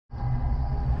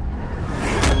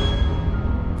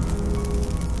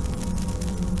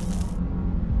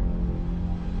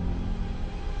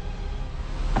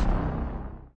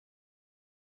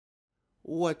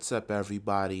What's up,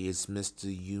 everybody? It's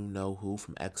MrUknowwho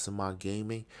from XMI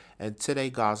Gaming, and today,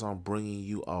 guys, I'm bringing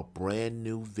you a brand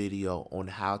new video on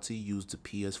how to use the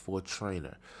PS4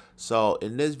 Trainer. So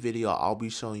in this video, I'll be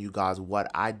showing you guys what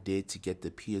I did to get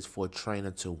the PS4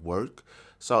 Trainer to work.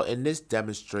 So in this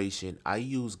demonstration, I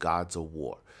use Gods of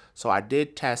War. So I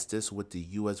did test this with the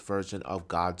US version of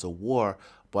Gods of War,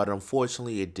 but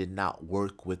unfortunately it did not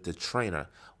work with the trainer.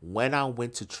 When I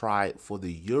went to try it for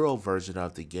the Euro version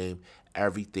of the game,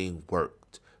 everything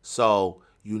worked. So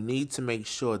you need to make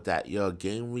sure that your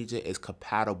game region is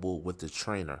compatible with the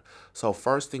trainer. So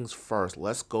first things first,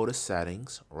 let's go to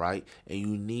settings, right? And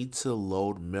you need to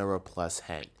load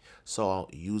Mira+Hen. So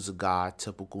user guide,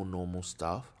 typical normal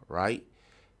stuff, right?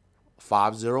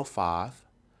 505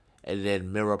 and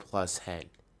then Mira+Hen.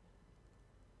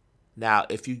 Now,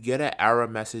 if you get an error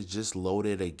message, just load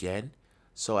it again.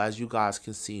 So as you guys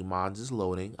can see, mine is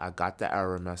loading. I got the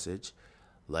error message.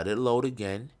 Let it load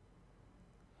again.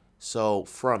 So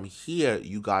from here,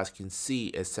 you guys can see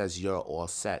it says you're all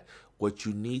set. What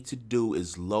you need to do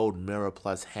is load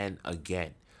Mira+Hen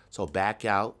again. So back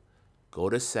out, go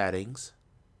to settings,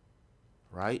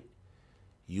 right?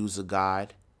 User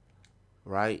guide,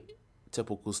 right?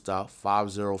 Typical stuff,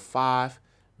 505,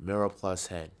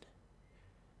 Mira+Hen.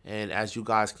 And as you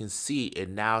guys can see, it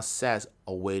now says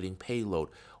awaiting payload.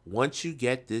 Once you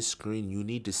get this screen, you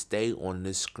need to stay on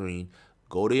this screen,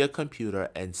 go to your computer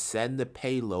and send the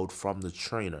payload from the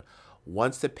trainer.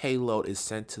 Once the payload is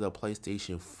sent to the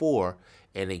PlayStation 4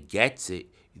 and it gets it,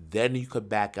 then you could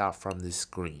back out from this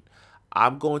screen.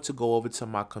 I'm going to go over to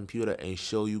my computer and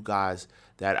show you guys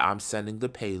that I'm sending the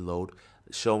payload,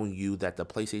 showing you that the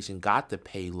PlayStation got the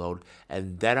payload,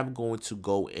 and then I'm going to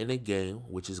go in a game,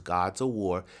 which is Gods of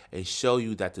War, and show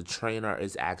you that the trainer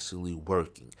is actually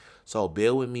working. So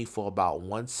bear with me for about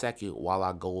 1 second while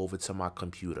I go over to my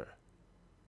computer.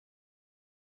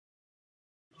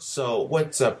 So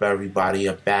what's up, everybody?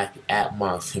 I'm back at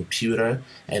my computer,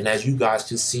 and as you guys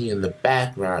can see in the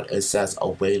background, it says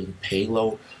awaiting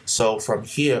payload. So from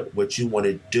here, what you want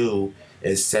to do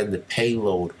is send the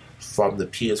payload from the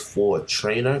PS4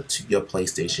 Trainer to your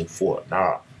PlayStation 4.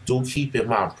 Now, do keep in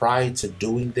mind, prior to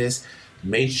doing this,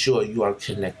 make sure you are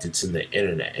connected to the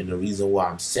internet. And the reason why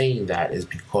I'm saying that is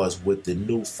because with the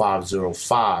new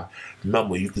 505,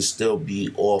 remember, you can still be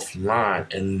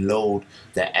offline and load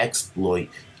the exploit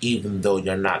even though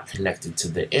you're not connected to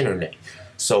the internet.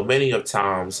 So many of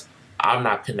times, I'm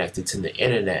not connected to the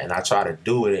internet and I try to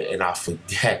do it and I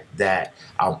forget that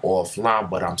I'm offline,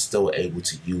 but I'm still able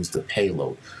to use the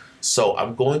payload. So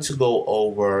I'm going to go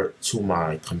over to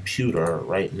my computer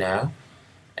right now,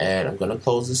 and I'm going to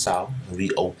close this out and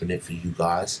reopen it for you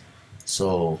guys.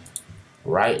 So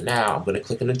right now, I'm going to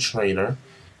click on the trainer,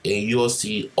 and you'll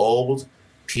see old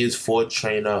PS4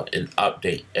 Trainer and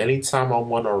update. Anytime I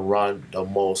want to run the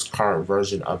most current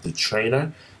version of the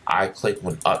trainer, I click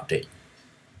on update.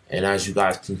 And as you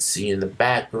guys can see in the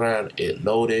background, it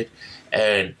loaded.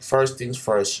 And first things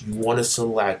first, you want to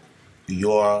select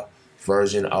your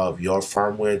version of your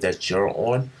firmware that you're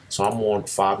on. So I'm on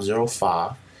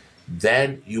 505.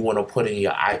 Then you want to put in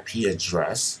your IP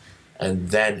address, and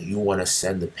then you want to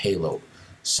send the payload.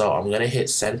 So I'm going to hit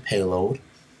send payload,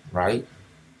 right?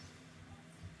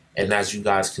 And as you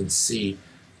guys can see,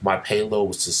 my payload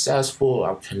was successful.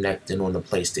 I'm connecting on the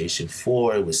PlayStation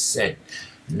 4. It was sent.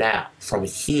 Now, from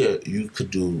here, you could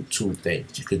do two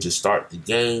things. You could just start the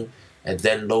game and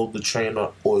then load the trainer,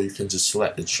 or you can just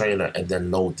select the trainer and then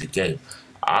load the game.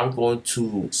 I'm going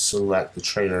to select the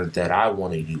trainer that I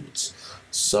want to use.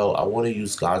 So I want to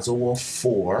use Gods of War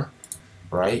 4,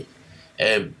 right?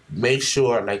 And make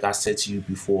sure, like I said to you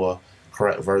before,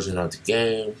 correct version of the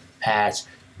game, patch.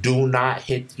 Do not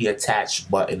hit the attach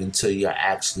button until you're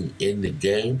actually in the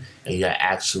game and you're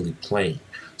actually playing.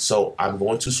 So I'm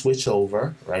going to switch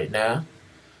over right now,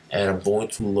 and I'm going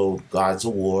to load Gods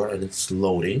of War, and it's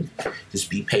loading.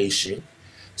 Just be patient.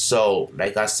 So,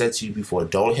 like I said to you before,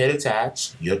 don't hit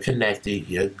attach. You're connected.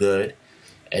 You're good.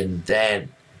 And then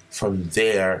from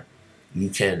there, you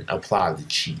can apply the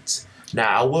cheats.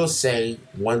 Now, I will say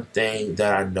one thing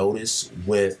that I noticed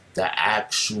with the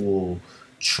actual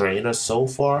trainer so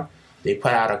far, they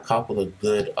put out a couple of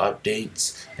good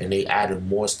updates, and they added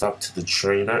more stuff to the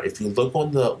trainer. If you look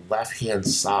on the left-hand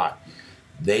side,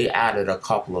 they added a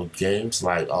couple of games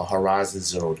like Horizon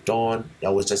Zero Dawn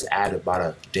that was just added about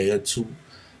a day or two.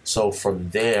 So from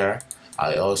there,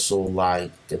 I also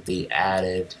like that they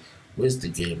added, where's the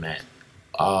game at?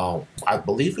 I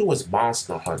believe it was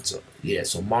Monster Hunter. Yeah,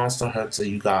 so Monster Hunter,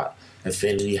 you got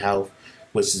Infinity Health,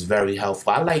 which is very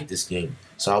helpful. I like this game.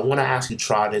 So I want to actually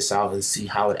try this out and see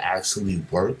how it actually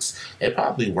works. It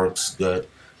probably works good.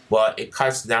 but it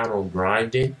cuts down on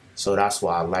grinding, so that's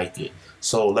why I like it.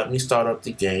 So let me start up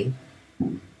the game.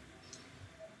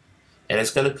 And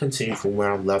it's going to continue from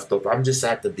where I'm left off. I'm just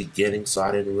at the beginning, so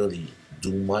I didn't really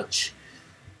do much.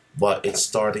 But it's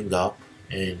starting up,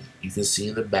 and you can see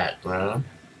in the background.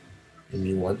 Give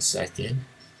me 1 second.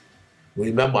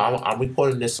 Remember, I'm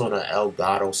recording this on an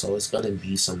Elgato, so it's going to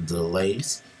be some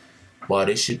delays. But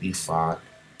it should be fine.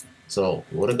 So,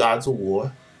 what are Gods of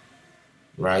War?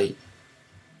 Right?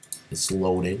 It's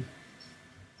loading.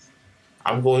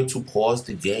 I'm going to pause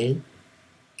the game.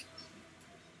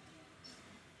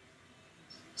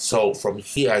 So from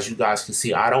here, as you guys can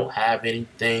see, I don't have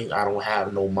anything. I don't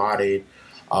have no modded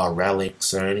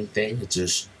relics or anything. It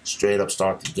just straight up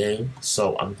start the game.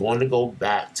 So I'm going to go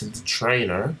back to the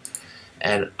trainer,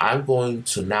 and I'm going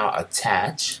to now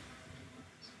attach.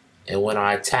 And when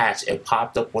I attach, it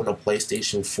popped up on the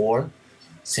PlayStation 4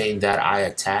 saying that I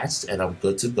attached and I'm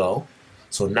good to go.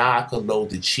 So now I can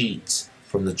load the cheats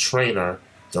from the trainer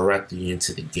directly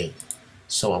into the game.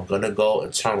 So I'm going to go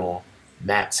and turn on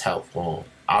max health on.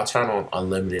 I'll turn on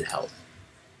unlimited health.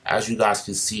 As you guys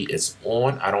can see, it's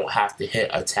on. I don't have to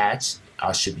hit attach.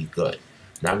 I should be good.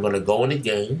 Now I'm going to go in the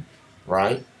game,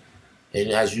 right? And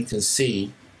as you can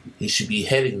see, he should be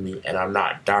hitting me and I'm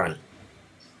not dying.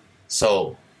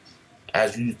 So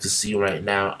as you can see right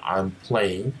now, I'm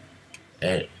playing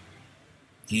and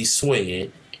he's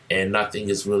swinging and nothing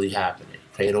is really happening.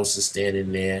 Kratos is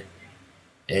standing there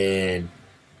and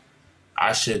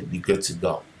I should be good to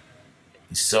go.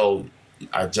 So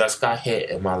I just got hit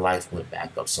and my life went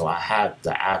back up. So I have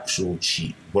the actual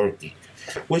cheat working,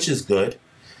 which is good.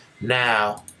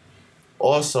 Now,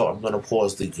 also I'm going to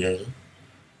pause the game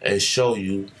and show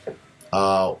you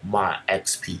my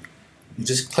XP. You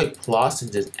just click plus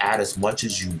and just add as much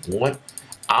as you want.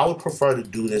 I would prefer to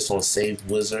do this on Save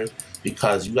Wizard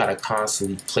because you got to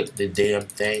constantly click the damn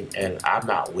thing, and I'm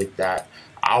not with that.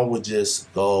 I would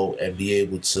just go and be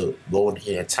able to go in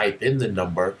here and type in the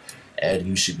number and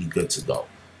you should be good to go.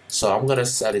 So I'm going to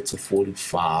set it to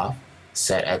 45,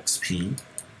 set XP.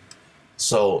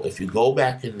 So if you go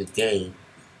back in the game,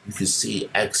 you can see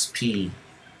XP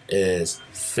is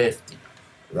 50,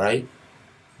 right?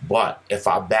 But if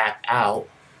I back out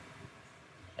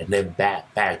and then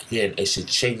back in, it should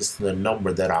change to the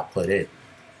number that I put in.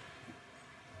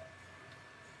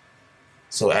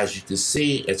 So as you can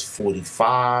see, it's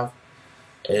 45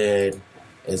 and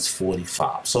it's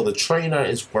 45. So the trainer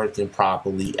is working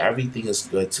properly. Everything is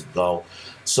good to go.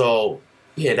 So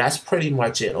yeah, that's pretty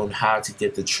much it on how to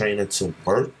get the trainer to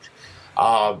work.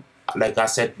 Like I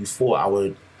said before, I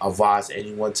would advise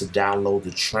anyone to download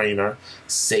the trainer,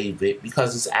 save it,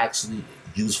 because it's actually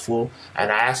useful.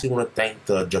 And I actually want to thank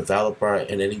the developer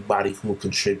and anybody who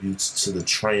contributes to the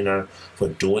trainer for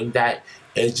doing that.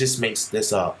 It just makes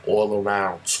this a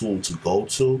all-around tool to go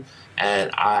to,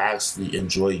 and I actually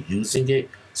enjoy using it.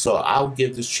 So I'll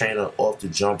give this trainer off the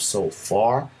jump so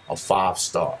far a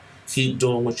 5-star. Keep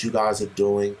doing what you guys are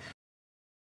doing.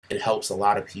 It helps a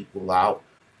lot of people out.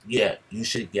 Yeah, you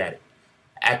should get it.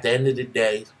 At the end of the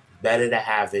day, better to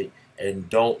have it and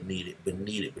don't need it, but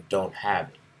need it, but don't have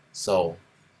it. So,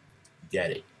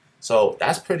 get it. So,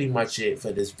 that's pretty much it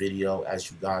for this video, as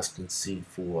you guys can see,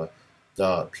 for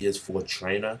the PS4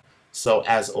 Trainer. So,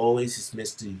 as always, it's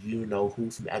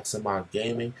MrUknowwho from XMR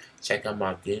Gaming. Check out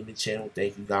my gaming channel.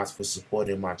 Thank you guys for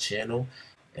supporting my channel,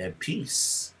 and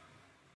peace.